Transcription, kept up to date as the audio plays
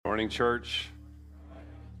Morning, church.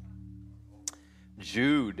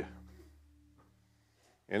 Jude.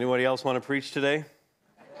 Anybody else want to preach today?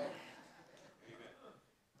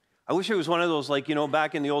 I wish it was one of those,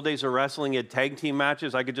 back in the old days of wrestling at tag team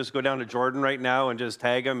matches, I could just go down to Jordan right now and just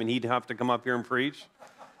tag him and he'd have to come up here and preach.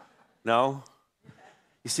 No?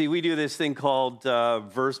 You see, we do this thing called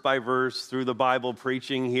verse by verse through the Bible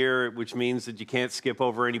preaching here, which means that you can't skip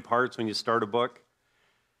over any parts when you start a book.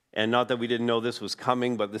 And not that we didn't know this was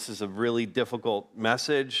coming, but this is a really difficult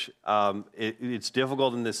message. It's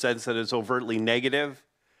difficult in the sense that it's overtly negative.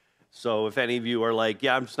 So if any of you are like,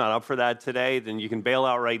 yeah, I'm just not up for that today, then you can bail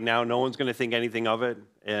out right now. No one's going to think anything of it.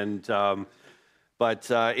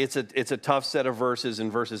 But it's a tough set of verses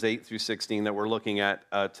in verses 8 through 16 that we're looking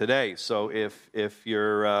at today. So if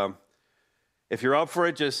you're up for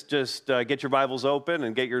it, just get your Bibles open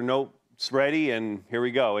and get your notes ready, and here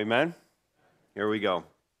we go. Amen? Here we go.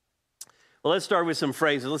 Well, let's start with some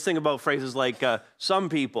phrases. Let's think about phrases like some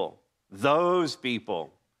people, those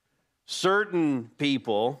people, certain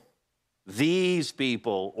people, these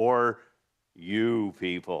people, or you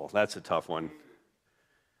people. That's a tough one.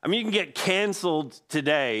 I mean, you can get canceled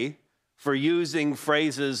today for using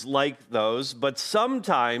phrases like those, but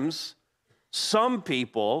sometimes some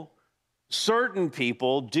people, certain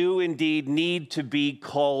people, do indeed need to be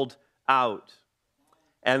called out.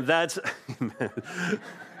 And that's...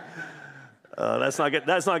 that's not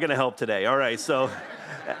going to help today. All right, so,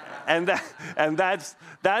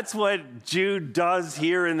 that's what Jude does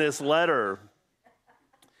here in this letter.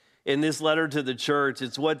 In this letter to the church,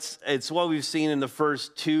 it's what we've seen in the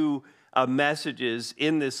first two messages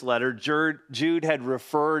in this letter. Jude had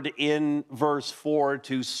referred in verse 4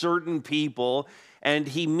 to certain people, and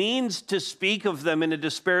he means to speak of them in a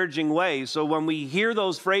disparaging way. So when we hear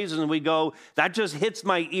those phrases and we go, that just hits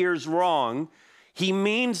my ears wrong, he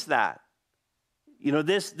means that. You know,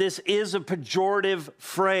 this is a pejorative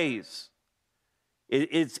phrase.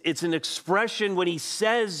 It's an expression when he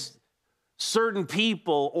says certain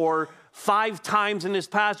people, or 5 times in this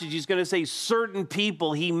passage, he's going to say certain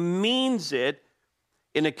people. He means it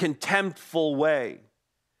in a contemptful way.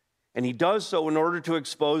 And he does so in order to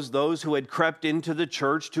expose those who had crept into the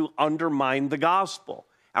church to undermine the gospel.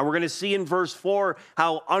 And we're going to see in verse 4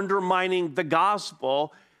 how undermining the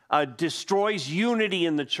gospel destroys unity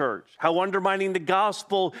in the church, how undermining the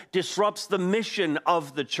gospel disrupts the mission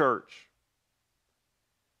of the church.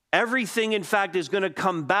 Everything, in fact, is going to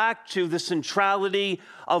come back to the centrality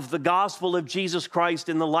of the gospel of Jesus Christ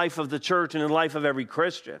in the life of the church and in the life of every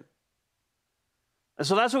Christian. And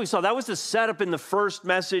so that's what we saw. That was the setup in the first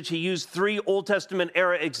message. He used 3 Old Testament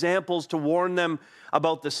era examples to warn them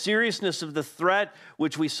about the seriousness of the threat,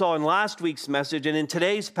 which we saw in last week's message. And in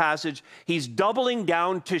today's passage, he's doubling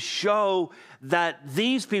down to show that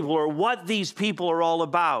these people, or what these people are all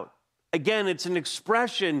about. Again, it's an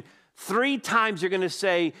expression. 3 times you're going to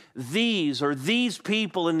say these, or these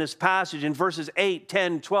people in this passage in verses 8,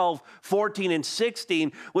 10, 12, 14, and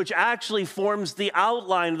 16, which actually forms the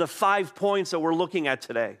outline of the 5 points that we're looking at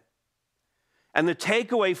today. And the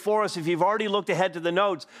takeaway for us, if you've already looked ahead to the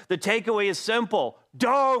notes, the takeaway is simple.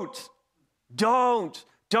 Don't.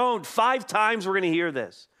 5 times we're going to hear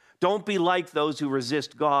this. Don't be like those who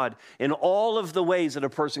resist God in all of the ways that a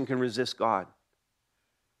person can resist God.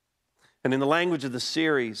 And in the language of the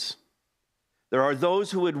series, there are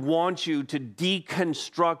those who would want you to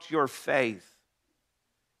deconstruct your faith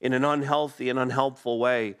in an unhealthy and unhelpful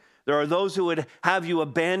way. There are those who would have you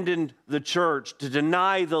abandon the church, to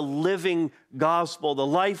deny the living gospel, the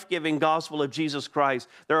life-giving gospel of Jesus Christ.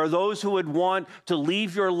 There are those who would want to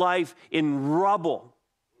leave your life in rubble.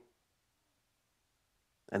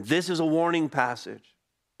 And this is a warning passage,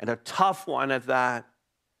 and a tough one at that.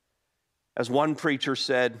 As one preacher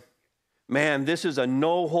said, man, this is a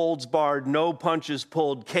no-holds-barred,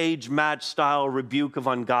 no-punches-pulled, cage match-style rebuke of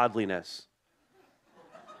ungodliness.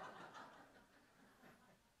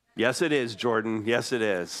 Yes, it is, Jordan. Yes, it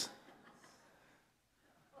is.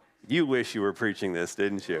 You wish you were preaching this,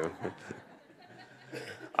 didn't you?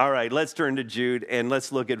 All right, let's turn to Jude, and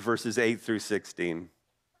let's look at verses 8 through 16.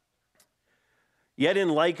 Yet in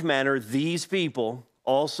like manner, these people,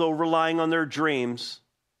 also relying on their dreams,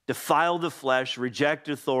 defile the flesh, reject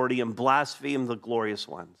authority, and blaspheme the glorious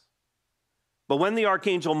ones. But when the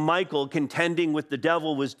archangel Michael, contending with the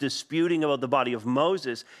devil, was disputing about the body of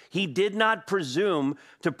Moses, he did not presume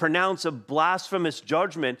to pronounce a blasphemous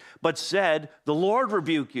judgment, but said, "The Lord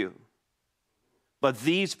rebuke you." But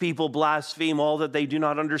these people blaspheme all that they do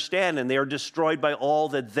not understand, and they are destroyed by all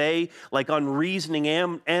that they, like unreasoning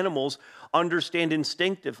animals, understand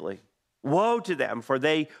instinctively. Woe to them, for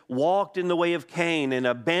they walked in the way of Cain and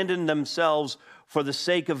abandoned themselves for the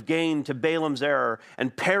sake of gain to Balaam's error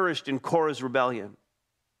and perished in Korah's rebellion.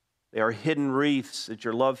 They are hidden wreaths at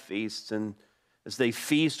your love feasts, and as they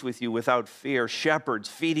feast with you without fear, shepherds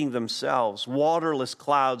feeding themselves, waterless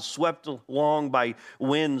clouds swept along by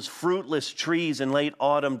winds, fruitless trees in late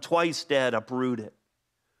autumn, twice dead, uprooted.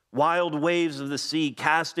 Wild waves of the sea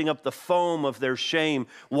casting up the foam of their shame,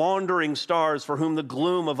 wandering stars for whom the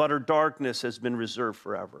gloom of utter darkness has been reserved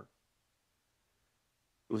forever.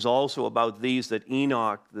 It was also about these that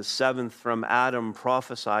Enoch, the seventh from Adam,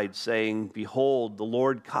 prophesied, saying, "Behold, the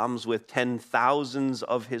Lord comes with 10,000s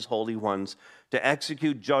of his holy ones to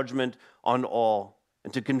execute judgment on all,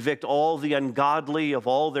 and to convict all the ungodly of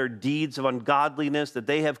all their deeds of ungodliness that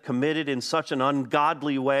they have committed in such an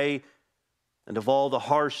ungodly way, and of all the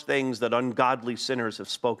harsh things that ungodly sinners have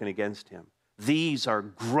spoken against him. These are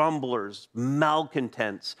grumblers,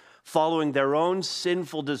 malcontents, following their own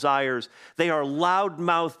sinful desires. They are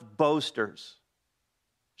loud-mouthed boasters,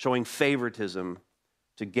 showing favoritism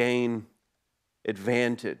to gain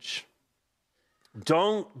advantage."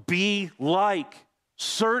 Don't be like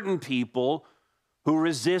certain people who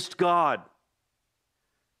resist God.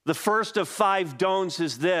 The first of 5 don'ts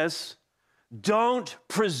is this: don't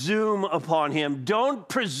presume upon him. Don't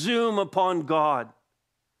presume upon God.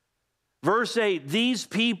 Verse 8, these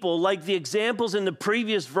people, like the examples in the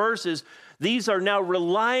previous verses, these are now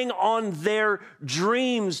relying on their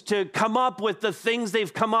dreams to come up with the things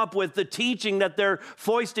they've come up with, the teaching that they're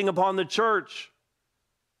foisting upon the church.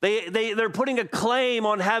 They're putting a claim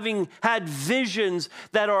on having had visions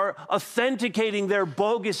that are authenticating their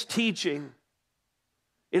bogus teaching.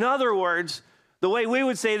 In other words, the way we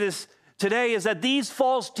would say this today is that these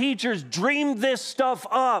false teachers dreamed this stuff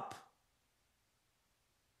up.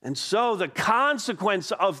 And so the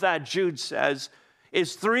consequence of that, Jude says,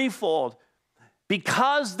 is threefold.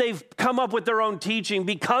 Because they've come up with their own teaching,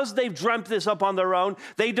 because they've dreamt this up on their own,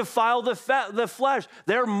 they defile the flesh.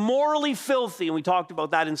 They're morally filthy, and we talked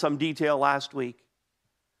about that in some detail last week.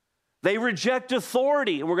 They reject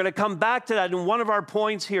authority, and we're going to come back to that in one of our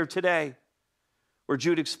points here today, where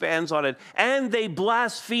Jude expands on it. And they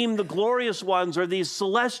blaspheme the glorious ones, or these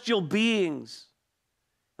celestial beings.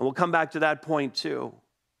 And we'll come back to that point too.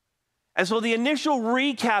 And so the initial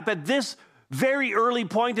recap at this very early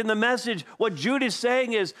point in the message, what Jude is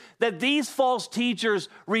saying is that these false teachers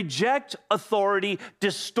reject authority,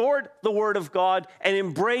 distort the word of God, and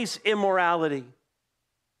embrace immorality.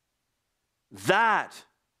 That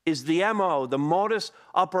is the MO, the modus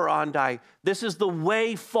operandi. This is the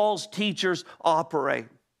way false teachers operate.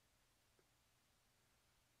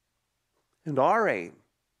 And our aim,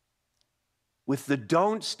 with the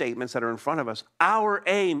don't statements that are in front of us, our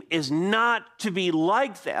aim is not to be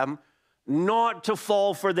like them, not to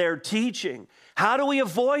fall for their teaching. How do we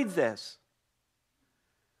avoid this?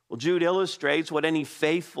 Well, Jude illustrates what any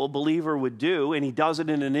faithful believer would do, and he does it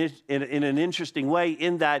in an interesting way,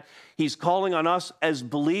 in that he's calling on us as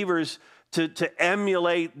believers to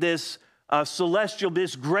emulate this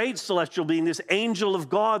this great celestial being, this angel of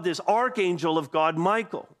God, this archangel of God,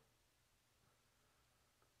 Michael.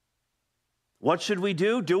 What should we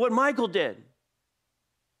do? Do what Michael did.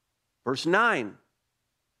 Verse 9.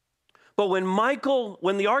 But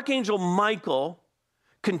when the archangel Michael,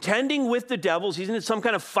 contending with the devils, he's in some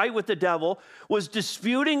kind of fight with the devil, was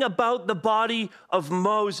disputing about the body of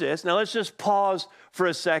Moses. Now let's just pause for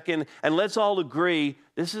a second and let's all agree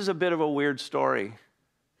this is a bit of a weird story.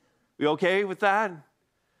 We okay with that?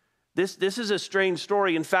 This is a strange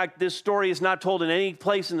story. In fact, this story is not told in any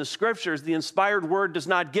place in the scriptures. The inspired word does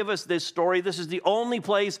not give us this story. This is the only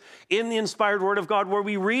place in the inspired word of God where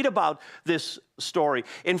we read about this story.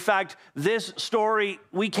 In fact, this story,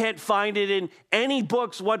 we can't find it in any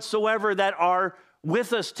books whatsoever that are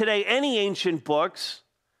with us today, any ancient books.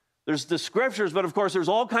 There's the scriptures, but of course there's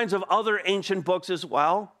all kinds of other ancient books as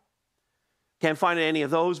well. Can't find any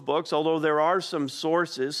of those books, although there are some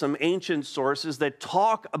sources, some ancient sources that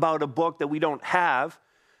talk about a book that we don't have.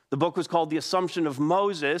 The book was called The Assumption of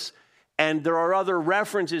Moses, and there are other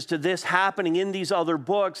references to this happening in these other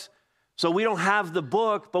books. So we don't have the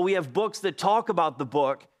book, but we have books that talk about the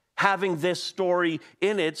book having this story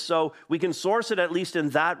in it, so we can source it at least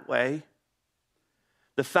in that way.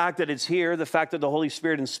 The fact that it's here, the fact that the Holy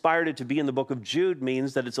Spirit inspired it to be in the book of Jude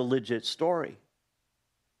means that it's a legit story.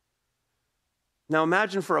 Now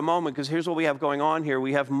imagine for a moment, because here's what we have going on here.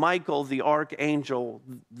 We have Michael, the archangel,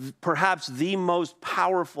 perhaps the most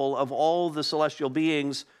powerful of all the celestial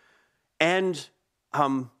beings, and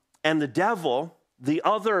the devil, the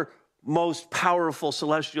other most powerful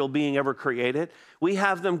celestial being ever created. We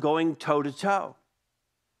have them going toe-to-toe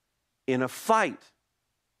in a fight.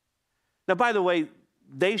 Now, by the way,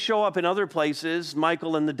 they show up in other places,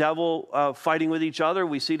 Michael and the devil fighting with each other.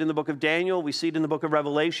 We see it in the book of Daniel. We see it in the book of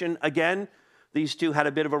Revelation. Again, these two had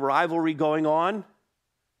a bit of a rivalry going on.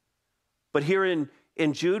 But here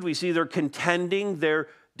in Jude, we see they're contending, they're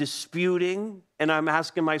disputing. And I'm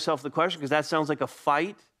asking myself the question, because that sounds like a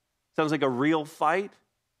fight. Sounds like a real fight.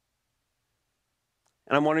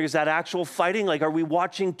 And I'm wondering, is that actual fighting? Like, are we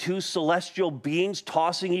watching two celestial beings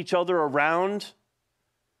tossing each other around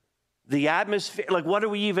the atmosphere? Like, what are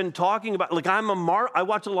we even talking about? Like, I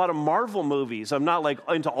watch a lot of Marvel movies. I'm not like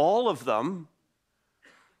into all of them.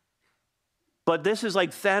 But this is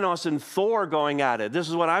like Thanos and Thor going at it. This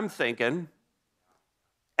is what I'm thinking.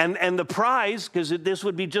 And the prize, because this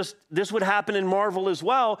would happen in Marvel as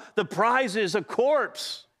well, the prize is a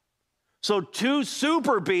corpse. So two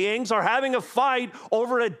super beings are having a fight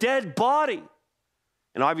over a dead body.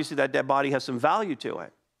 And obviously that dead body has some value to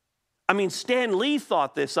it. I mean, Stan Lee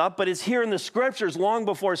thought this up, but it's here in the scriptures long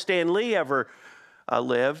before Stan Lee ever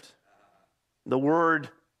lived. The word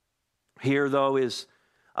here, though, is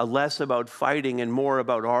less about fighting and more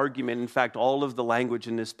about argument. In fact, all of the language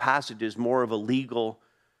in this passage is more of a legal,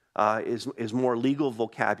 is more legal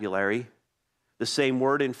vocabulary. The same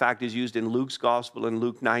word, in fact, is used in Luke's gospel in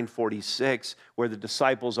Luke 9:46, where the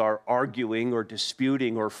disciples are arguing or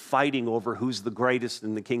disputing or fighting over who's the greatest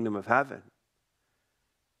in the kingdom of heaven.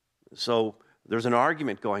 So there's an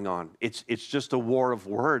argument going on. It's just a war of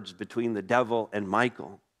words between the devil and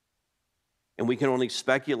Michael. And we can only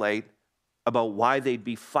speculate about why they'd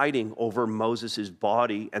be fighting over Moses'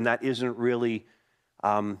 body, and that isn't really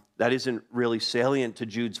salient to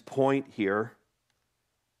Jude's point here.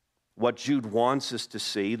 What Jude wants us to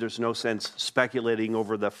see, there's no sense speculating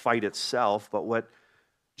over the fight itself, but what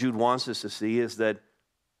Jude wants us to see is that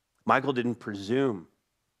Michael didn't presume.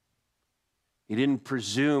 He didn't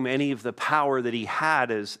presume any of the power that he had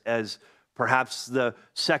as perhaps the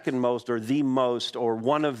second most or the most or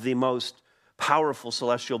one of the most powerful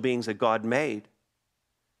celestial beings that God made.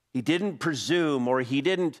 He didn't presume, or he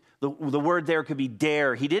didn't, the word there could be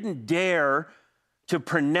dare. He didn't dare to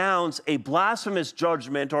pronounce a blasphemous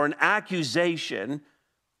judgment or an accusation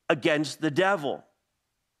against the devil.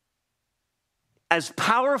 As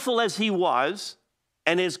powerful as he was,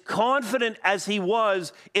 and as confident as he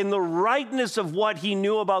was in the rightness of what he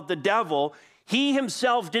knew about the devil, he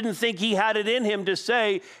himself didn't think he had it in him to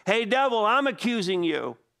say, "Hey, devil, I'm accusing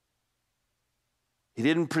you." He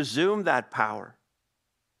didn't presume that power,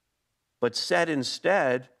 but said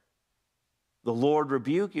instead, "The Lord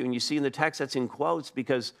rebuke you." And you see in the text that's in quotes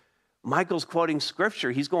because Michael's quoting scripture.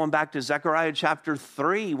 He's going back to Zechariah chapter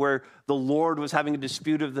 3, where the Lord was having a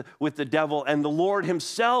dispute with the devil, and the Lord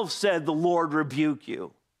himself said, "The Lord rebuke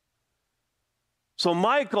you." So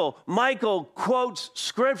Michael quotes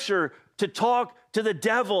scripture to talk to the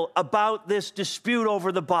devil about this dispute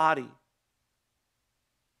over the body.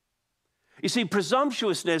 You see,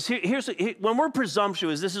 presumptuousness, when we're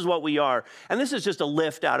presumptuous, this is what we are. And this is just a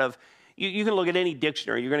lift out of, you can look at any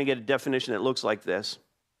dictionary, you're going to get a definition that looks like this.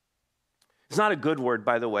 It's not a good word,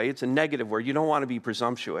 by the way. It's a negative word. You don't want to be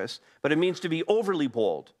presumptuous, but it means to be overly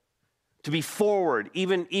bold, to be forward,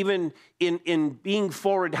 even in being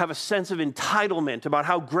forward, to have a sense of entitlement about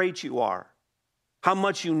how great you are, how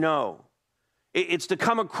much you know. It's to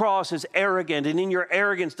come across as arrogant, and in your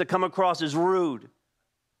arrogance to come across as rude.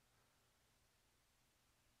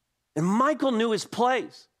 And Michael knew his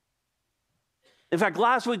place. In fact,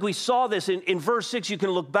 last week we saw this in verse 6. You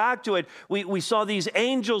can look back to it. We saw these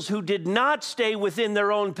angels who did not stay within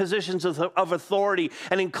their own positions of authority.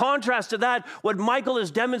 And in contrast to that, what Michael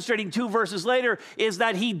is demonstrating 2 verses later is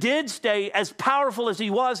that he did stay, as powerful as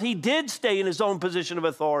he did stay in his own position of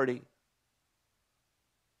authority.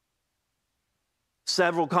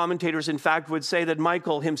 Several commentators, in fact, would say that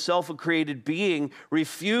Michael, himself a created being,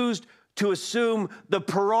 refused to assume the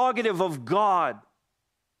prerogative of God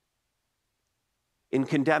in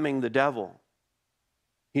condemning the devil.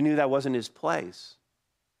 He knew that wasn't his place.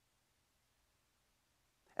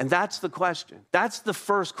 And that's the question. That's the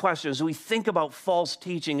first question as we think about false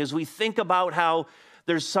teaching, as we think about how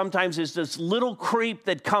there's sometimes this little creep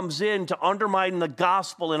that comes in to undermine the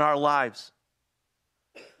gospel in our lives.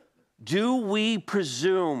 Do we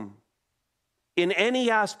presume, in any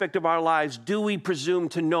aspect of our lives, do we presume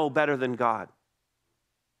to know better than God?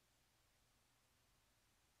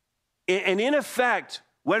 And in effect,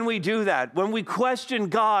 when we do that, when we question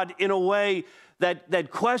God in a way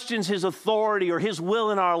that questions his authority or his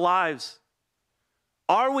will in our lives,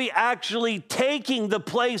 are we actually taking the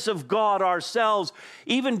place of God ourselves,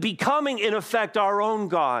 even becoming, in effect, our own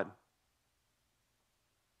God?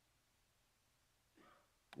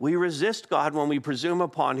 We resist God when we presume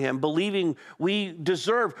upon him, believing we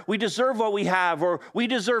deserve what we have, or we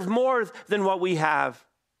deserve more than what we have.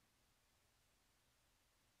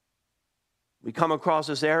 We come across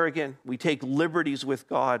as arrogant. We take liberties with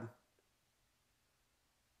God.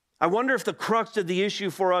 I wonder if the crux of the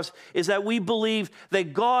issue for us is that we believe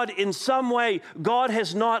that God, in some way, God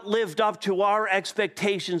has not lived up to our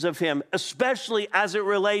expectations of him, especially as it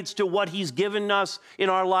relates to what he's given us in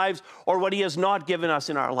our lives or what he has not given us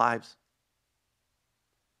in our lives.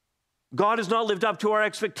 God has not lived up to our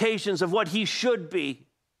expectations of what he should be,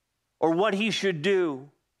 or what he should do,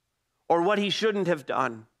 or what he shouldn't have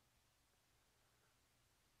done.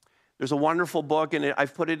 There's a wonderful book, and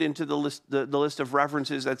I've put it into the list of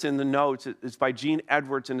references that's in the notes. It's by Gene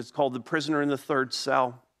Edwards, and it's called The Prisoner in the Third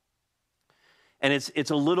Cell. And it's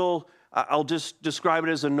a little, I'll just describe it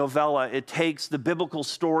as a novella. It takes the biblical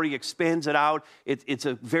story, expands it out. It's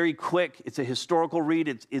a very quick, it's a historical read.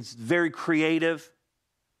 It's very creative.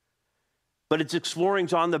 But it's exploring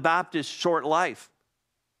John the Baptist's short life.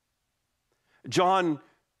 John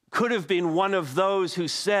could have been one of those who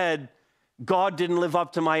said, God didn't live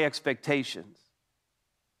up to my expectations,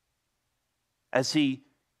 as he,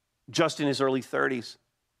 just in his early 30s,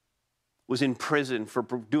 was in prison for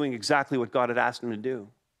doing exactly what God had asked him to do.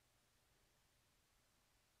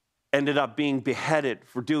 Ended up being beheaded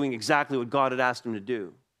for doing exactly what God had asked him to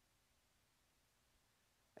do.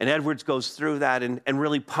 And Edwards goes through that and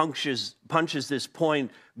really punches this point.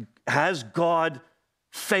 Has God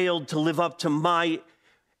failed to live up to my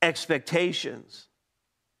expectations?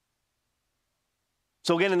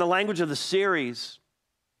 So again, in the language of the series,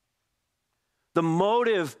 the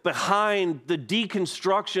motive behind the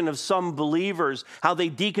deconstruction of some believers, how they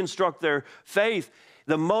deconstruct their faith,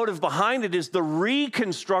 the motive behind it is the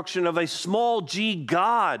reconstruction of a small g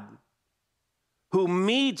God who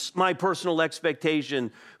meets my personal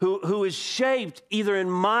expectation, who is shaped either in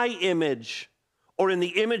my image or in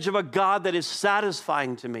the image of a God that is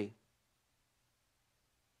satisfying to me.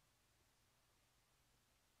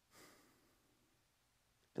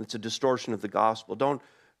 And it's a distortion of the gospel.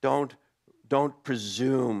 Don't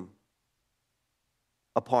presume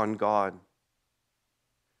upon God.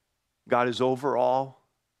 God is over all.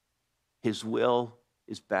 His will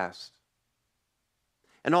is best.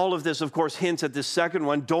 And all of this, of course, hints at this second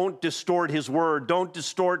one. Don't distort his word. Don't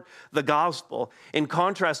distort the gospel. In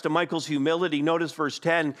contrast to Michael's humility, notice verse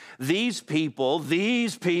 10. These people,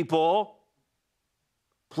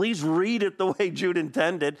 please read it the way Jude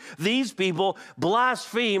intended. These people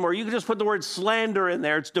blaspheme, or you can just put the word slander in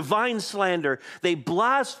there. It's divine slander. They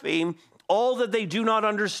blaspheme all that they do not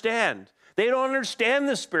understand. They don't understand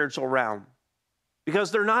the spiritual realm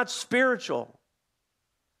because they're not spiritual.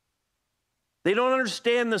 They don't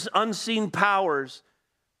understand this unseen powers.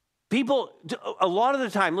 People, a lot of the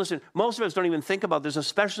time, listen, most of us don't even think about this,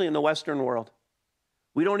 especially in the Western world.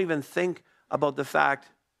 We don't even think about the fact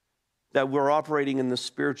that we're operating in the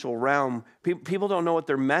spiritual realm. People don't know what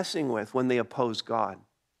they're messing with when they oppose God.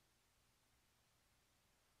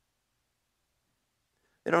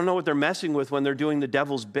 They don't know what they're messing with when they're doing the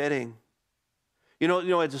devil's bidding. You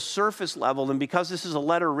know, at the surface level, and because this is a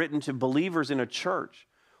letter written to believers in a church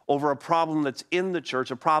over a problem that's in the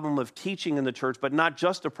church, a problem of teaching in the church, but not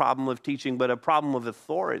just a problem of teaching, but a problem of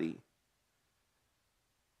authority.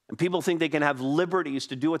 And people think they can have liberties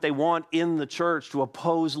to do what they want in the church, to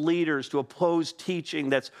oppose leaders, to oppose teaching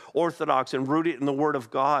that's orthodox and rooted in the Word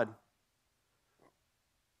of God.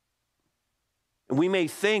 And we may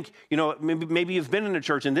think, maybe you've been in a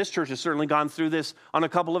church, and this church has certainly gone through this on a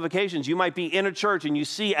couple of occasions. You might be in a church and you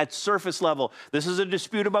see at surface level, this is a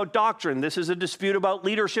dispute about doctrine. This is a dispute about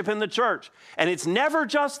leadership in the church. And it's never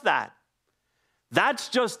just that. That's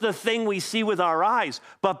just the thing we see with our eyes.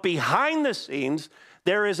 But behind the scenes,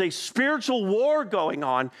 there is a spiritual war going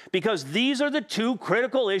on because these are the two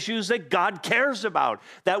critical issues that God cares about,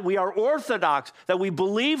 that we are orthodox, that we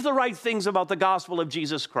believe the right things about the gospel of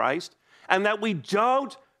Jesus Christ, and that we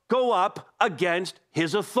don't go up against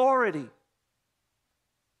his authority.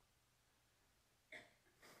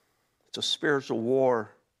 It's a spiritual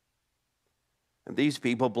war. And these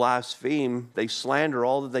people blaspheme, they slander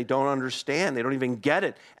all that they don't understand. They don't even get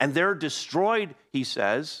it. And they're destroyed, he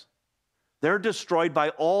says. They're destroyed by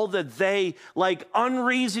all that they, like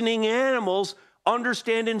unreasoning animals,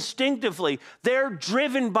 understand instinctively. They're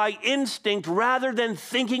driven by instinct rather than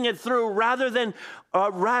thinking it through, rather than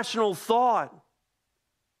rational thought.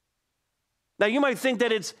 Now, you might think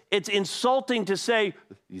that it's insulting to say,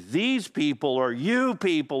 these people or you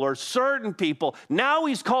people or certain people. Now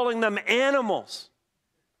he's calling them animals.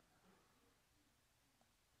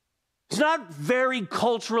 It's not very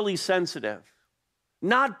culturally sensitive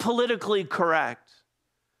not politically correct.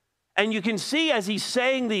 And you can see as he's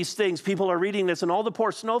saying these things, people are reading this and all the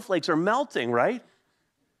poor snowflakes are melting, right?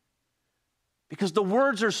 Because the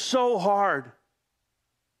words are so hard.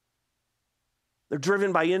 They're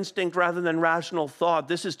driven by instinct rather than rational thought.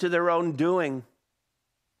 This is to their own doing.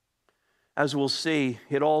 As we'll see,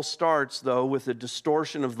 it all starts, though, with a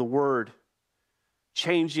distortion of the word,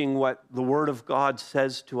 changing what the word of God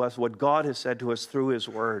says to us, what God has said to us through his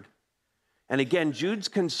word. And again, Jude's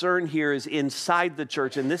concern here is inside the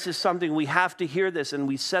church, and this is something we have to hear this, and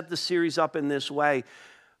we set the series up in this way.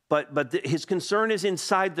 But his concern is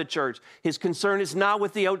inside the church. His concern is not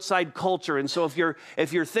with the outside culture. And so if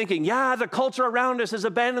you're thinking, yeah, the culture around us has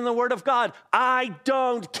abandoned the word of God, I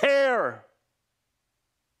don't care.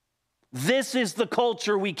 This is the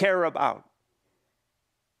culture we care about.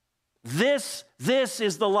 This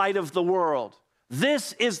is the light of the world.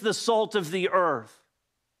 This is the salt of the earth.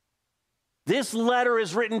 This letter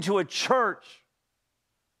is written to a church.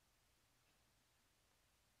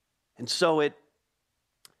 And so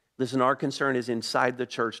listen, our concern is inside the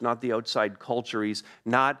church, not the outside culture. He's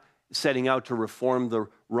not setting out to reform the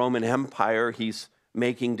Roman Empire. He's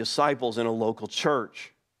making disciples in a local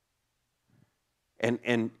church.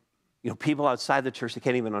 And people outside the church, they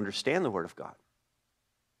can't even understand the word of God.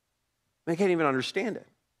 They can't even understand it.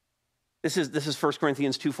 This is 1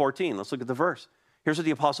 Corinthians 2:14. Let's look at the verse. Here's what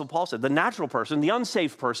the Apostle Paul said. The natural person, the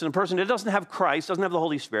unsaved person, a person that doesn't have Christ, doesn't have the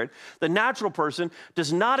Holy Spirit, the natural person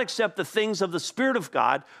does not accept the things of the Spirit of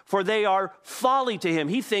God, for they are folly to him.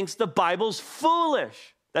 He thinks the Bible's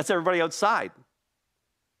foolish. That's everybody outside.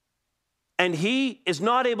 And he is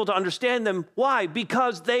not able to understand them. Why?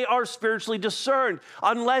 Because they are spiritually discerned.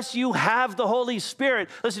 Unless you have the Holy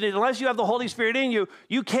Spirit, listen, unless you have the Holy Spirit in you,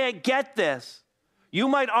 you can't get this. You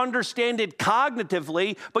might understand it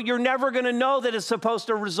cognitively, but you're never going to know that it's supposed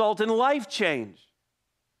to result in life change.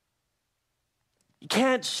 You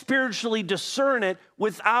can't spiritually discern it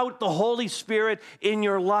without the Holy Spirit in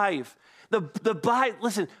your life.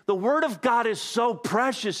 Listen, the Word of God is so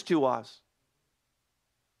precious to us.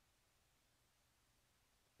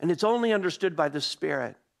 And it's only understood by the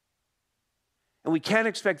Spirit. And we can't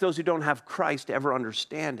expect those who don't have Christ to ever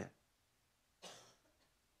understand it.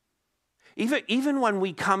 Even when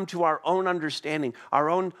we come to our own understanding, our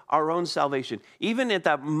own salvation, even at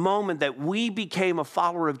that moment that we became a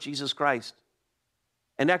follower of Jesus Christ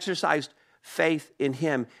and exercised faith in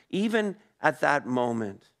him, even at that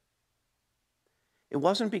moment, it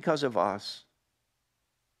wasn't because of us.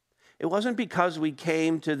 It wasn't because we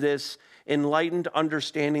came to this enlightened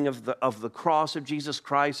understanding of the cross of Jesus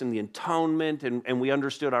Christ and the atonement, and we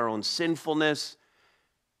understood our own sinfulness.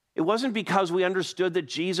 It wasn't because we understood that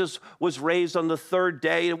Jesus was raised on the third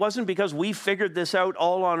day. It wasn't because we figured this out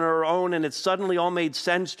all on our own and it suddenly all made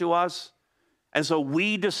sense to us. And so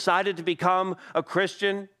we decided to become a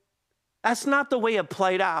Christian. That's not the way it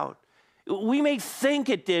played out. We may think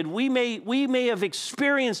it did. We may have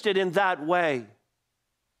experienced it in that way.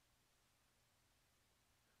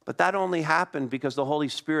 But that only happened because the Holy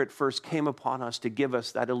Spirit first came upon us to give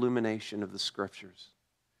us that illumination of the Scriptures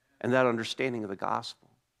and that understanding of the gospel.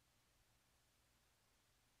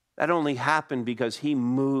 That only happened because he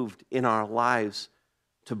moved in our lives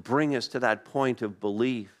to bring us to that point of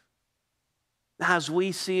belief. As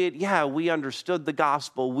we see it, yeah, we understood the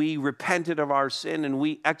gospel, we repented of our sin, and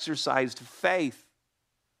we exercised faith.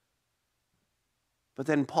 But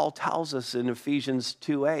then Paul tells us in Ephesians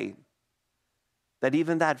 2:8 that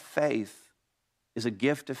even that faith is a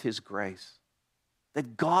gift of his grace,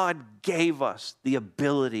 that God gave us the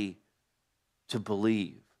ability to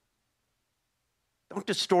believe. Don't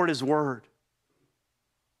distort his word.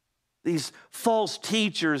 These false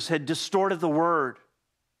teachers had distorted the word.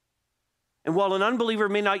 And while an unbeliever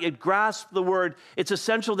may not yet grasp the word, it's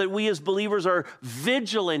essential that we as believers are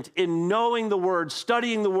vigilant in knowing the word,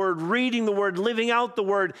 studying the word, reading the word, living out the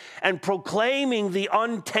word, and proclaiming the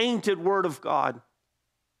untainted word of God.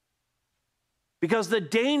 Because the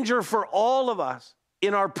danger for all of us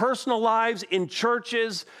in our personal lives, in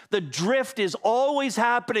churches, the drift is always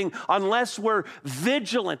happening unless we're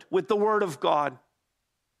vigilant with the Word of God.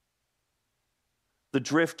 The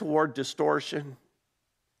drift toward distortion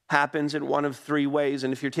happens in one of three ways.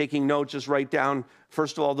 And if you're taking notes, just write down,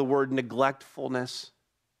 first of all, the word neglectfulness.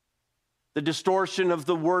 The distortion of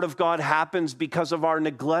the Word of God happens because of our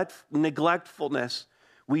neglectfulness.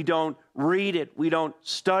 We don't read it. We don't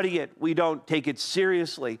study it. We don't take it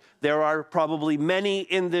seriously. There are probably many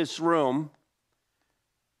in this room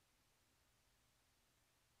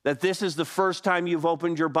that this is the first time you've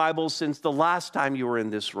opened your Bible since the last time you were in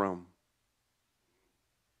this room.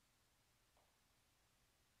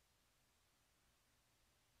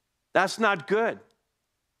 That's not good.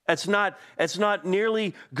 It's not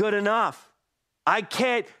nearly good enough.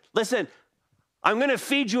 Listen, I'm going to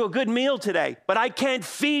feed you a good meal today, but I can't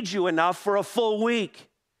feed you enough for a full week.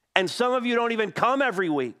 And some of you don't even come every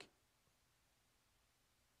week.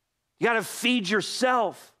 You got to feed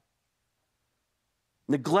yourself.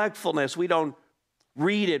 Neglectfulness, we don't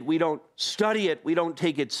read it, we don't study it, we don't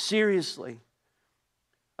take it seriously.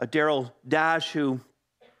 Daryl Dash, who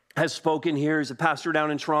has spoken here, is a pastor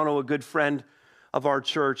down in Toronto, a good friend of our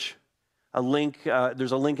church.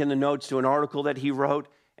 There's a link in the notes to an article that he wrote,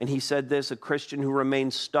 and he said this: a Christian who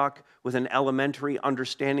remains stuck with an elementary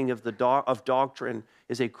understanding of doctrine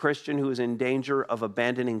is a Christian who is in danger of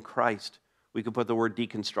abandoning Christ. We could put the word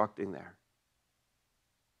deconstructing there.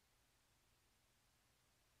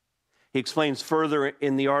 He explains further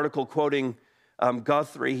in the article, quoting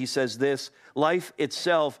Guthrie, he says this: life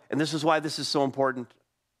itself, and this is why this is so important,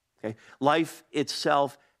 okay? Life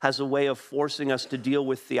itself has a way of forcing us to deal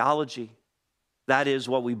with theology. That is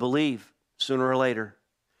what we believe, sooner or later.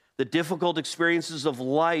 The difficult experiences of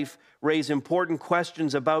life raise important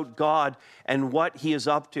questions about God and what he is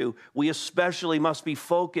up to. We especially must be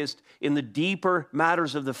focused in the deeper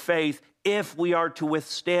matters of the faith if we are to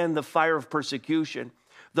withstand the fire of persecution.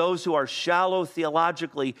 Those who are shallow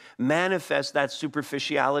theologically manifest that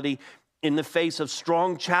superficiality in the face of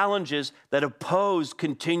strong challenges that oppose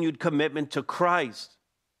continued commitment to Christ.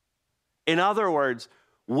 In other words,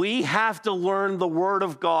 we have to learn the Word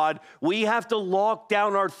of God. We have to lock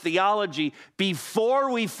down our theology before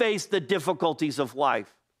we face the difficulties of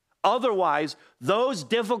life. Otherwise, those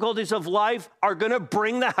difficulties of life are going to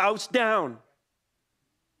bring the house down.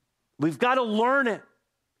 We've got to learn it.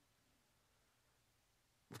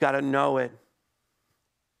 You've got to know it.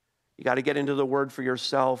 You got to get into the Word for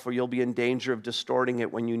yourself, or you'll be in danger of distorting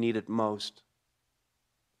it when you need it most.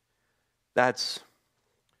 That's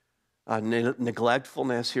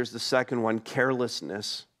neglectfulness. Here's the second one: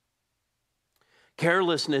 carelessness.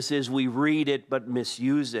 Carelessness is we read it but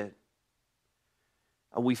misuse it.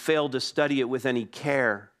 We fail to study it with any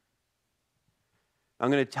care.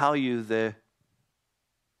 I'm going to tell you the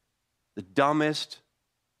dumbest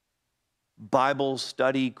Bible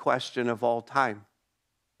study question of all time.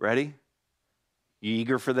 Ready? You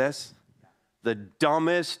eager for this? The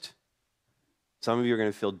dumbest. Some of you are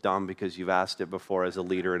going to feel dumb because you've asked it before as a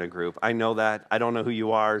leader in a group. I know that. I don't know who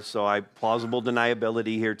you are, so plausible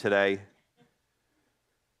deniability here today.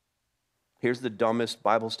 Here's the dumbest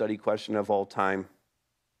Bible study question of all time.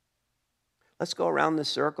 Let's go around the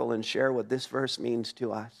circle and share what this verse means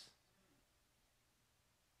to us.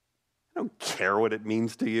 I don't care what it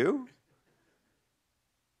means to you.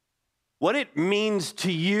 What it means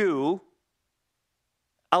to you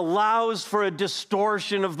allows for a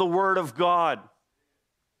distortion of the Word of God.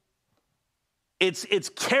 It's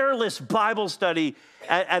careless Bible study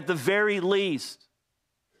at the very least.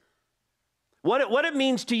 What it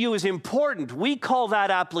means to you is important. We call that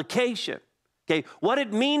application. Okay, what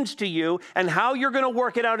it means to you and how you're going to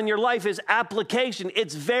work it out in your life is application.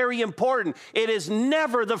 It's very important. It is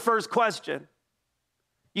never the first question.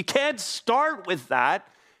 You can't start with that.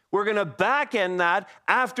 We're going to back end that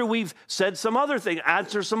after we've said some other thing,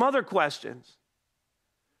 answer some other questions.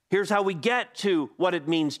 Here's how we get to what it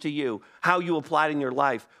means to you, how you apply it in your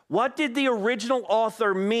life. What did the original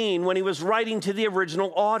author mean when he was writing to the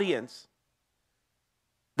original audience?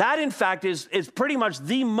 That, in fact, is pretty much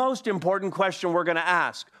the most important question we're going to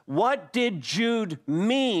ask. What did Jude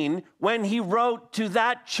mean when he wrote to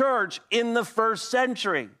that church in the first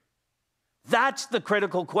century? That's the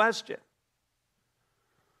critical question.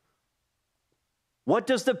 What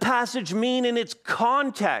does the passage mean in its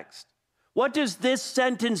context? What does this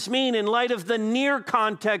sentence mean in light of the near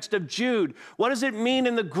context of Jude? What does it mean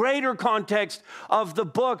in the greater context of the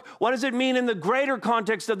book? What does it mean in the greater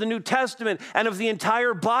context of the New Testament and of the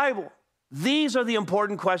entire Bible? These are the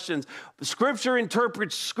important questions. Scripture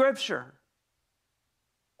interprets Scripture.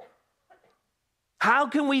 How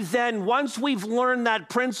can we then, once we've learned that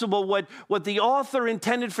principle, what the author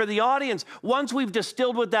intended for the audience, once we've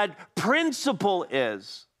distilled what that principle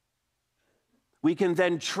is, we can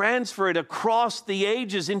then transfer it across the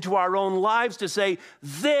ages into our own lives to say,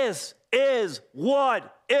 this is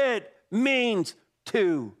what it means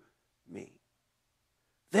to me.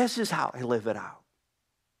 This is how I live it out.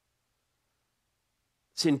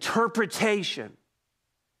 It's interpretation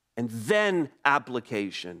and then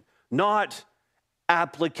application, not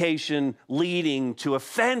application leading to a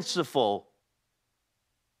fanciful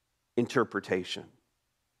interpretation.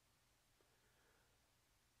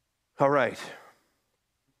 All right.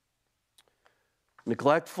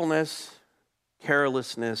 Neglectfulness,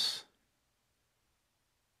 carelessness,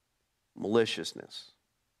 Maliciousness.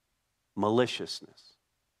 Maliciousness.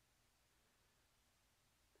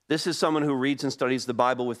 This is someone who reads and studies the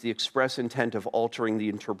Bible with the express intent of altering the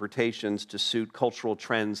interpretations to suit cultural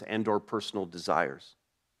trends and or personal desires.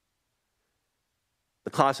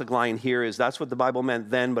 The classic line here is, that's what the Bible meant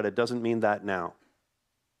then, but it doesn't mean that now.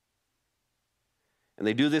 And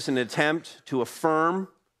they do this in an attempt to affirm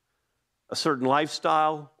a certain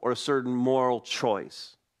lifestyle or a certain moral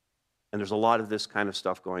choice. And there's a lot of this kind of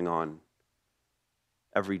stuff going on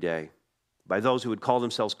every day by those who would call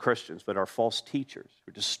themselves Christians but are false teachers, who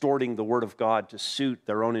are distorting the Word of God to suit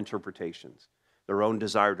their own interpretations, their own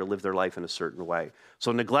desire to live their life in a certain way.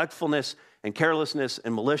 So neglectfulness and carelessness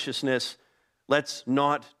and maliciousness, let's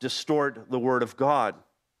not distort the Word of God.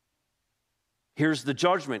 Here's the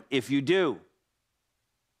judgment if you do.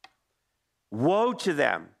 Woe to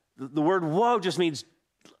them. The word woe just means,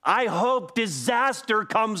 I hope disaster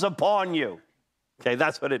comes upon you. Okay,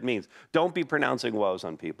 that's what it means. Don't be pronouncing woes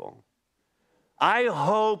on people. I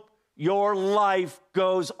hope your life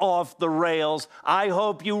goes off the rails. I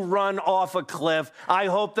hope you run off a cliff. I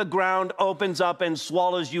hope the ground opens up and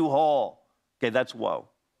swallows you whole. Okay, that's woe.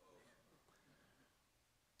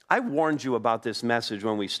 I warned you about this message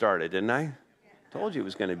when we started, didn't I? Told you it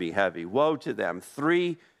was going to be heavy. Woe to them.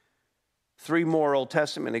 Three more Old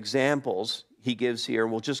Testament examples he gives here.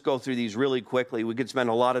 We'll just go through these really quickly. We could spend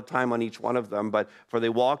a lot of time on each one of them, but for they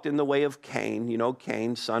walked in the way of Cain. You know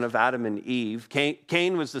Cain, son of Adam and Eve.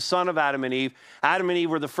 Cain was the son of Adam and Eve. Adam and Eve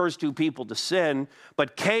were the first two people to sin,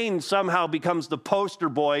 but Cain somehow becomes the poster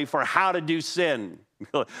boy for how to do sin.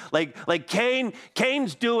 like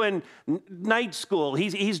Cain's doing night school.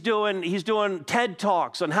 He's doing TED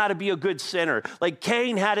Talks on how to be a good sinner. Like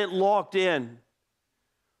Cain had it locked in.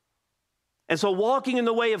 And so walking in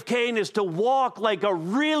the way of Cain is to walk like a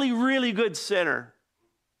really, really good sinner.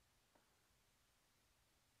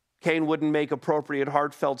 Cain wouldn't make appropriate,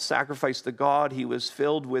 heartfelt sacrifice to God. He was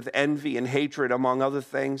filled with envy and hatred, among other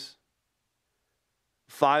things.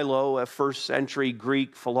 Philo, a first century Jewish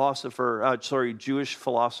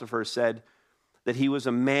philosopher, said that he was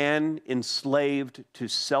a man enslaved to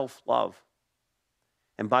self-love.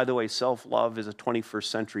 And by the way, self-love is a 21st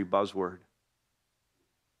century buzzword.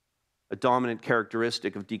 A dominant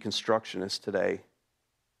characteristic of deconstructionists today.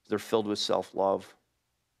 They're filled with self-love.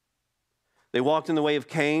 They walked in the way of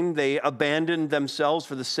Cain. They abandoned themselves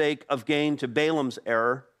for the sake of gain to Balaam's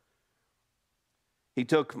error.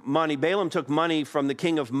 Balaam took money from the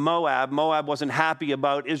king of Moab. Moab wasn't happy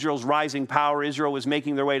about Israel's rising power. Israel was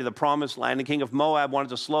making their way to the promised land. The king of Moab wanted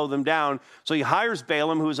to slow them down. So he hires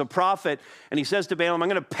Balaam, who is a prophet, and he says to Balaam, I'm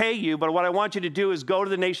going to pay you, but what I want you to do is go to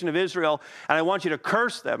the nation of Israel, and I want you to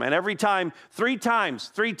curse them. And every time, three times,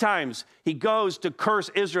 he goes to curse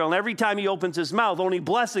Israel, and every time he opens his mouth, only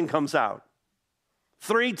blessing comes out.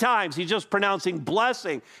 3 times, he's just pronouncing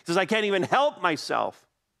blessing. He says, I can't even help myself.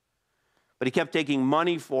 But he kept taking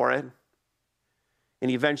money for it. And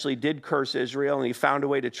he eventually did curse Israel, and he found a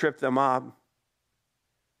way to trip them up.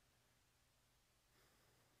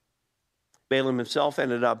 Balaam himself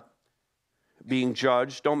ended up being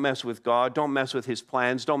judged. Don't mess with God. Don't mess with his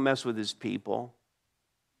plans. Don't mess with his people.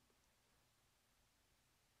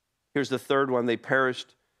 Here's the third one. They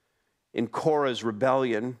perished in Korah's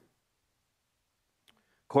rebellion.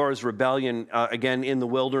 Korah's rebellion, again, in the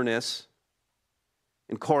wilderness.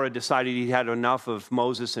 And Korah decided he had enough of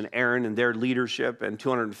Moses and Aaron and their leadership, and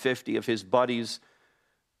 250 of his buddies,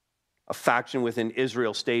 a faction within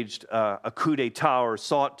Israel, staged a coup d'etat, or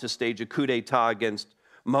sought to stage a coup d'etat against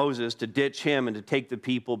Moses to ditch him and to take the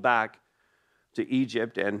people back to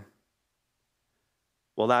Egypt. And,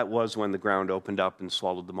 well, that was when the ground opened up and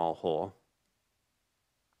swallowed them all whole.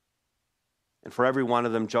 And for every one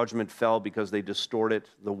of them, judgment fell because they distorted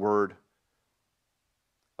the word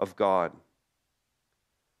of God.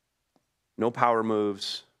 No power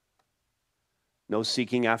moves, no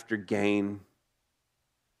seeking after gain,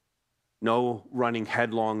 no running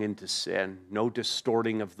headlong into sin, no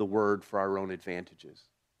distorting of the word for our own advantages.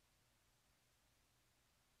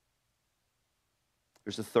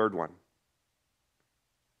 Here's the third one.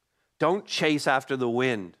 Don't chase after the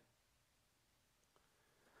wind.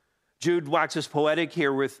 Jude waxes poetic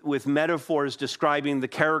here with metaphors describing the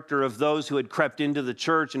character of those who had crept into the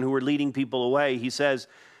church and who were leading people away. He says,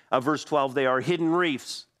 verse 12, they are hidden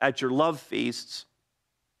reefs at your love feasts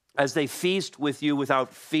as they feast with you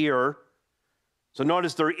without fear. So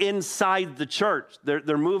notice they're inside the church.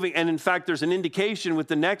 They're moving. And in fact, there's an indication with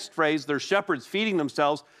the next phrase, they're shepherds feeding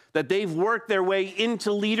themselves, that they've worked their way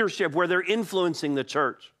into leadership where they're influencing the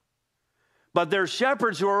church. But they're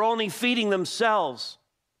shepherds who are only feeding themselves.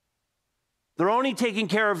 They're only taking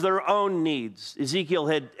care of their own needs. Ezekiel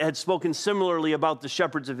had spoken similarly about the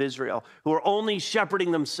shepherds of Israel, who are only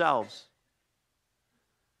shepherding themselves.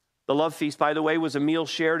 The love feast, by the way, was a meal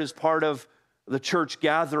shared as part of the church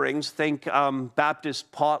gatherings. Think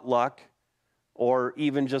Baptist potluck, or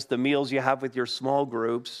even just the meals you have with your small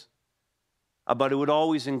groups. But it would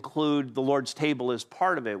always include the Lord's table as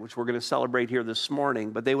part of it, which we're going to celebrate here this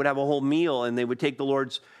morning. But they would have a whole meal, and they would take the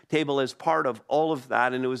Lord's table as part of all of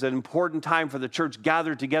that. And it was an important time for the church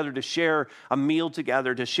gathered together to share a meal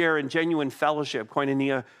together, to share in genuine fellowship,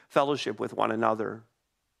 koinonia fellowship with one another.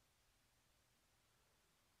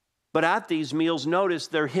 But at these meals, notice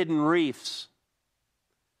they're hidden reefs.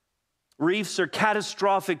 Reefs are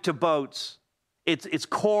catastrophic to boats. It's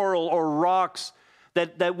coral or rocks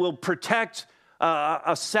that will protect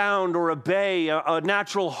a sound or a bay, a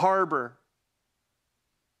natural harbor.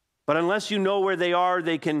 But unless you know where they are,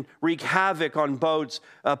 they can wreak havoc on boats,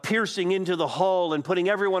 piercing into the hull and putting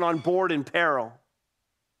everyone on board in peril.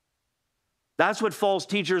 That's what false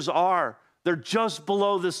teachers are. They're just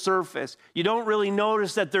below the surface. You don't really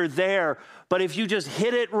notice that they're there, but if you just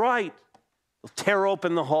hit it right, they'll tear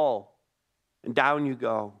open the hull, and down you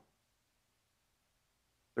go.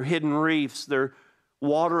 They're hidden reefs. They're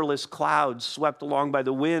waterless clouds swept along by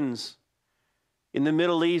the winds. In the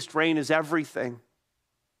Middle East, rain is everything.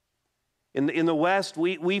 In the West,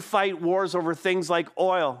 we fight wars over things like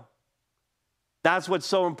oil. That's what's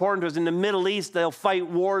so important to us. In the Middle East, they'll fight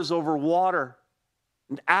wars over water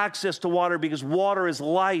and access to water, because water is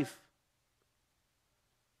life.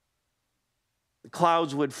 The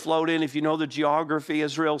clouds would float in. If you know the geography,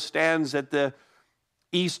 Israel stands at the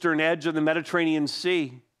eastern edge of the Mediterranean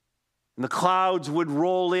Sea. And the clouds would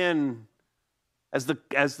roll in as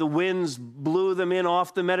the winds blew them in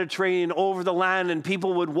off the Mediterranean over the land, and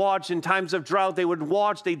people would watch in times of drought. They would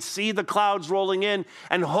watch, they'd see the clouds rolling in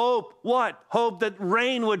and hope, what? Hope that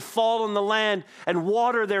rain would fall on the land and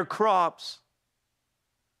water their crops.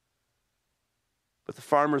 But the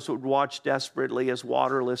farmers would watch desperately as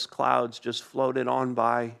waterless clouds just floated on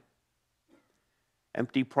by.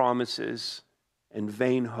 Empty promises and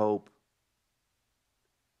vain hope.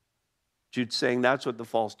 Jude's saying that's what the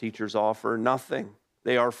false teachers offer, nothing.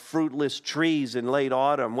 They are fruitless trees in late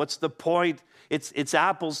autumn. What's the point? It's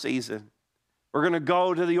apple season. We're going to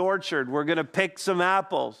go to the orchard. We're going to pick some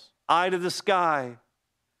apples, eye to the sky.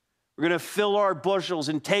 We're going to fill our bushels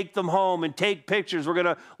and take them home and take pictures. We're going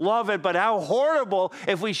to love it, but how horrible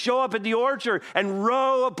if we show up at the orchard and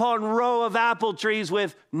row upon row of apple trees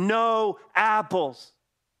with no apples.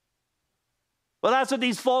 Well, that's what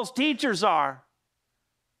these false teachers are.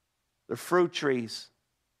 They're fruit trees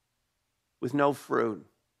with no fruit.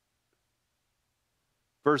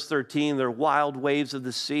 Verse 13, they're wild waves of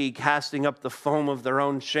the sea, casting up the foam of their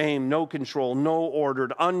own shame. No control, no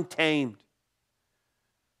ordered, untamed.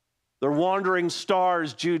 They're wandering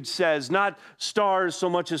stars, Jude says, not stars so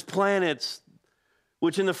much as planets,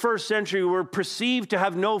 which in the first century were perceived to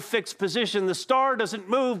have no fixed position. The star doesn't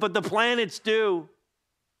move, but the planets do.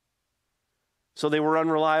 So they were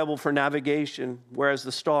unreliable for navigation, whereas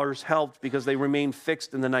the stars helped because they remained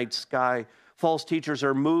fixed in the night sky. False teachers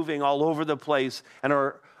are moving all over the place and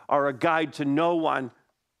are a guide to no one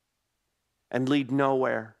and lead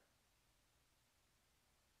nowhere.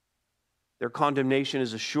 Their condemnation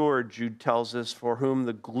is assured, Jude tells us, for whom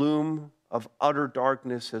the gloom of utter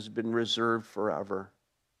darkness has been reserved forever.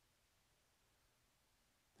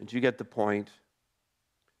 Did you get the point?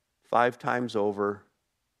 5 times over,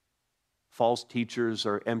 false teachers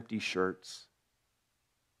are empty shirts.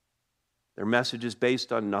 Their message is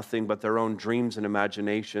based on nothing but their own dreams and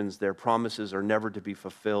imaginations. Their promises are never to be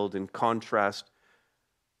fulfilled. In contrast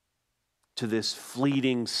to this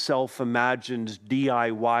fleeting, self-imagined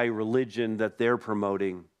DIY religion that they're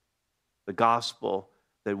promoting, the gospel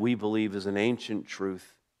that we believe is an ancient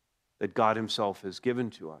truth that God himself has given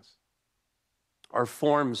to us. Our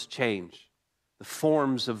forms change. The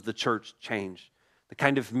forms of the church change. The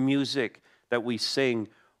kind of music that we sing,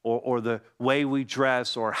 or the way we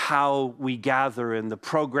dress, or how we gather, and the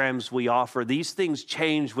programs we offer, these things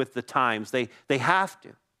change with the times. They have to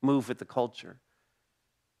move with the culture.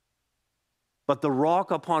 But the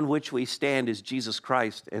rock upon which we stand is Jesus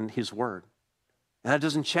Christ and his word. And that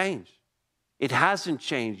doesn't change. It hasn't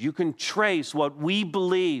changed. You can trace what we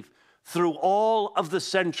believe through all of the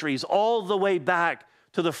centuries, all the way back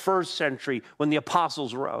to the first century when the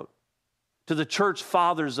apostles wrote, to the church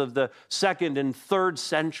fathers of the second and third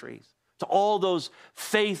centuries, to all those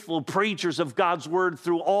faithful preachers of God's word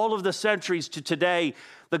through all of the centuries to today.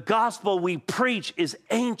 The gospel we preach is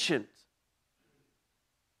ancient,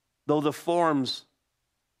 though the forms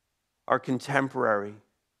are contemporary.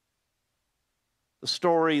 The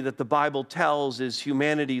story that the Bible tells is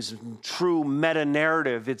humanity's true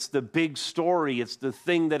meta-narrative. It's the big story. It's the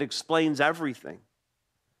thing that explains everything.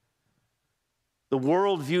 The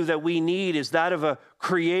worldview that we need is that of a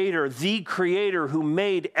creator, the creator who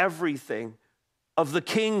made everything, of the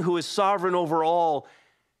king who is sovereign over all,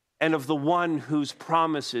 and of the one whose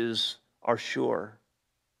promises are sure.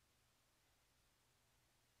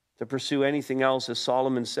 To pursue anything else, as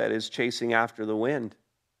Solomon said, is chasing after the wind.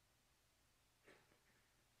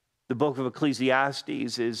 The book of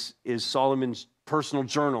Ecclesiastes is Solomon's personal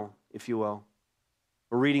journal, if you will.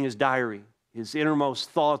 We're reading his diary, his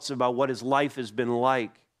innermost thoughts about what his life has been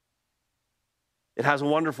like. It has a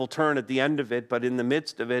wonderful turn at the end of it, but in the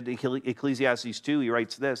midst of it, Ecclesiastes 2, he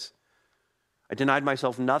writes this: I denied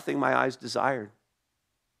myself nothing my eyes desired.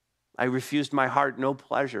 I refused my heart no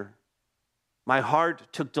pleasure. My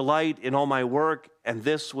heart took delight in all my work, and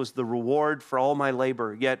this was the reward for all my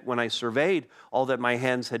labor. Yet when I surveyed all that my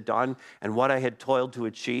hands had done and what I had toiled to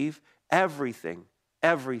achieve, everything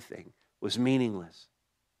was meaningless.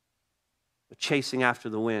 But chasing after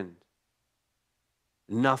the wind,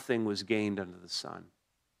 nothing was gained under the sun.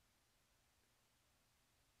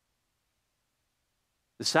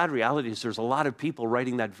 The sad reality is there's a lot of people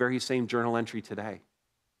writing that very same journal entry today,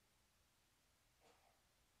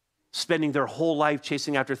 spending their whole life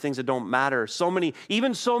chasing after things that don't matter. So many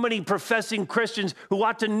professing Christians who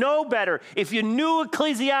ought to know better. If you knew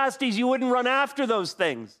Ecclesiastes, you wouldn't run after those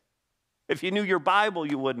things. If you knew your Bible,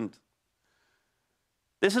 you wouldn't.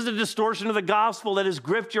 This is a distortion of the gospel that has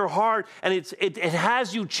gripped your heart, and it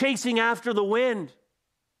has you chasing after the wind.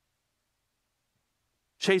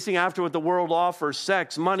 Chasing after what the world offers: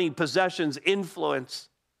 sex, money, possessions, influence,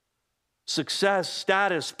 success,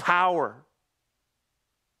 status, power.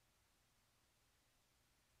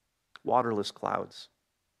 Waterless clouds,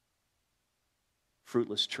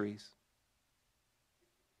 fruitless trees,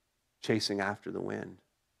 chasing after the wind.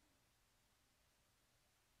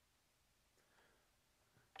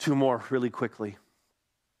 Two more really quickly.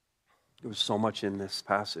 There was so much in this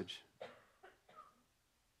passage.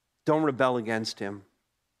 Don't rebel against him.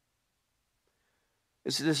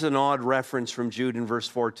 This is an odd reference from Jude in verse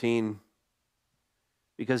 14,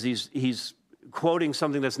 because he's quoting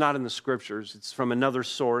something that's not in the scriptures. It's from another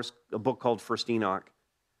source, a book called First Enoch.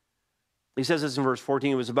 He says this in verse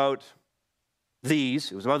 14. It was about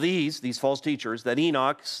these false teachers that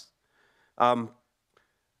Enoch's,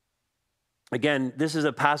 again, this is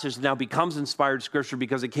a passage that now becomes inspired scripture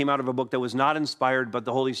because it came out of a book that was not inspired, but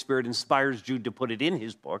the Holy Spirit inspires Jude to put it in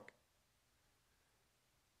his book.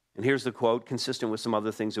 And here's the quote, consistent with some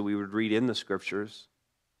other things that we would read in the scriptures.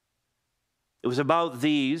 It was about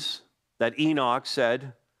these that Enoch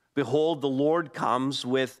said, behold, the Lord comes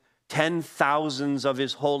with 10,000s of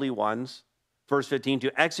his holy ones, verse 15,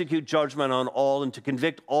 to execute judgment on all and to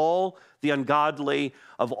convict all the ungodly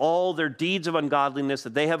of all their deeds of ungodliness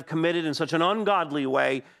that they have committed in such an ungodly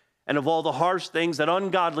way, and of all the harsh things that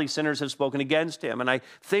ungodly sinners have spoken against him. And I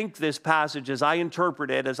think this passage, as I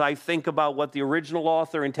interpret it, as I think about what the original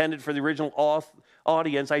author intended for the original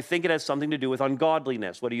audience, I think it has something to do with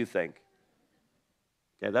ungodliness. What do you think?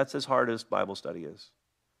 Yeah, that's as hard as Bible study is.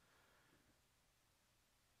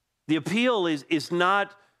 The appeal is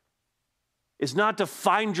not to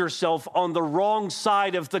find yourself on the wrong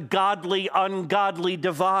side of the godly-ungodly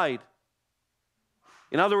divide.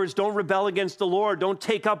 In other words, don't rebel against the Lord. Don't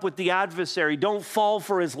take up with the adversary. Don't fall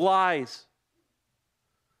for his lies.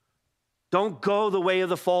 Don't go the way of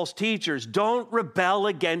the false teachers. Don't rebel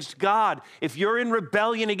against God. If you're in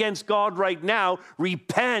rebellion against God right now,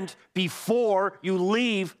 repent before you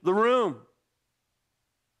leave the room.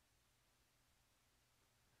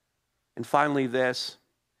 And finally this,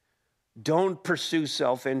 don't pursue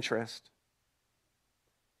self-interest.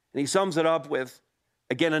 And he sums it up with,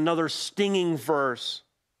 again, another stinging verse.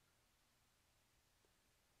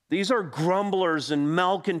 These are grumblers and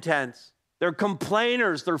malcontents. They're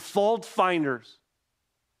complainers. They're fault finders.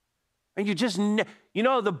 And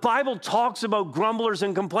the Bible talks about grumblers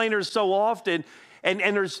and complainers so often, and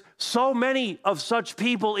there's so many of such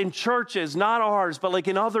people in churches, not ours, but like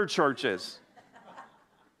in other churches.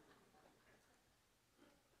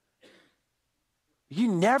 You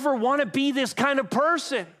never want to be this kind of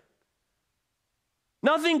person.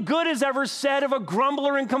 Nothing good is ever said of a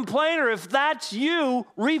grumbler and complainer. If that's you,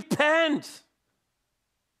 repent.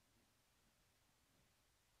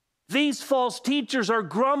 These false teachers are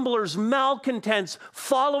grumblers, malcontents,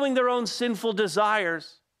 following their own sinful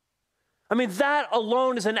desires. I mean, that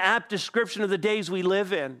alone is an apt description of the days we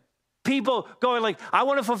live in. People going like, I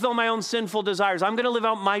want to fulfill my own sinful desires. I'm going to live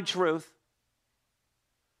out my truth.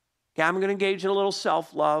 Okay, I'm going to engage in a little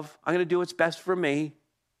self-love. I'm going to do what's best for me.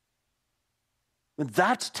 And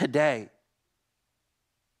that's today.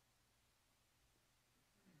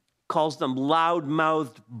 Calls them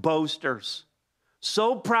loud-mouthed boasters.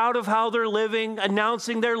 So proud of how they're living,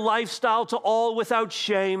 announcing their lifestyle to all without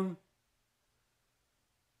shame.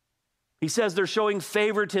 He says they're showing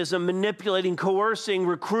favoritism, manipulating, coercing,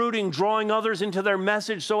 recruiting, drawing others into their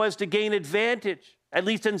message so as to gain advantage, at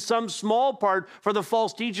least in some small part for the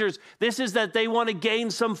false teachers. This is that they want to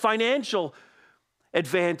gain some financial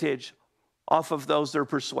advantage off of those they're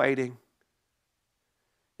persuading.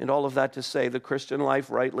 And all of that to say the Christian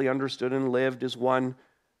life, rightly understood and lived, is one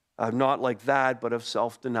not like that, but of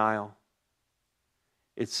self-denial.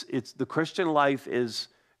 It's the Christian life is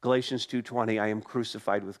Galatians 2:20, I am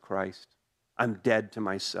crucified with Christ. I'm dead to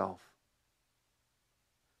myself.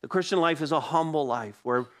 The Christian life is a humble life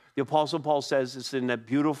where the Apostle Paul says, it's in that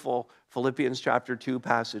beautiful Philippians chapter 2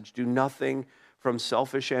 passage, do nothing from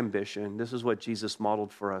selfish ambition. This is what Jesus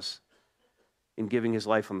modeled for us in giving his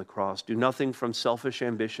life on the cross. Do nothing from selfish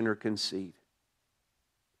ambition or conceit,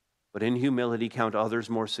 but in humility count others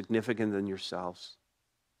more significant than yourselves.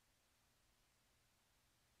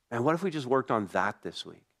 And what if we just worked on that this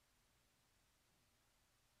week?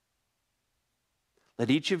 Let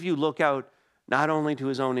each of you look out not only to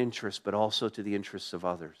his own interests, but also to the interests of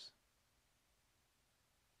others.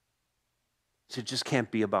 So it just can't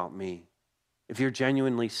be about me. If you're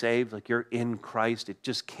genuinely saved, like you're in Christ, it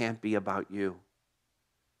just can't be about you.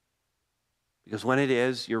 Because when it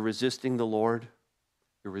is, you're resisting the Lord,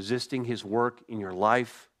 you're resisting his work in your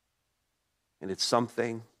life, and it's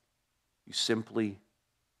something you simply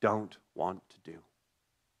don't want to do.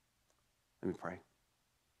 Let me pray.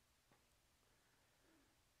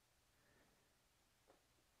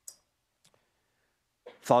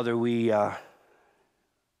 Father, we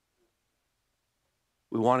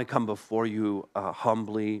want to come before you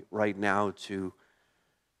humbly right now to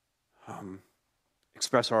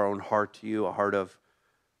express our own heart to you, a heart of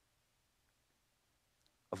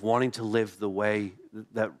wanting to live the way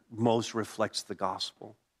that most reflects the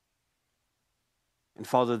gospel. And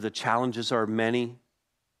Father, the challenges are many.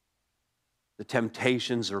 The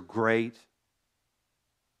temptations are great.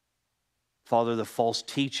 Father, the false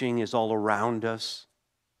teaching is all around us.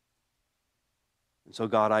 And so,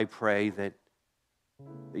 God, I pray that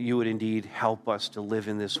you would indeed help us to live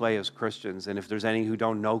in this way as Christians. And if there's any who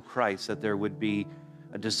don't know Christ, that there would be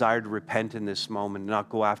a desire to repent in this moment, not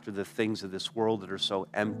go after the things of this world that are so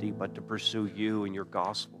empty, but to pursue you and your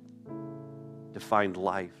gospel, to find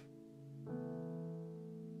life.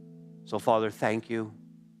 So, Father, thank you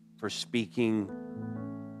for speaking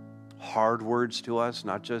hard words to us,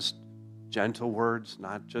 not just gentle words,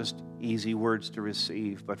 not just easy words to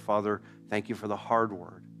receive, but Father, thank you for the hard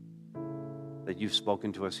word that you've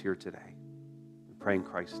spoken to us here today. We pray in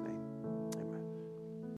Christ's name.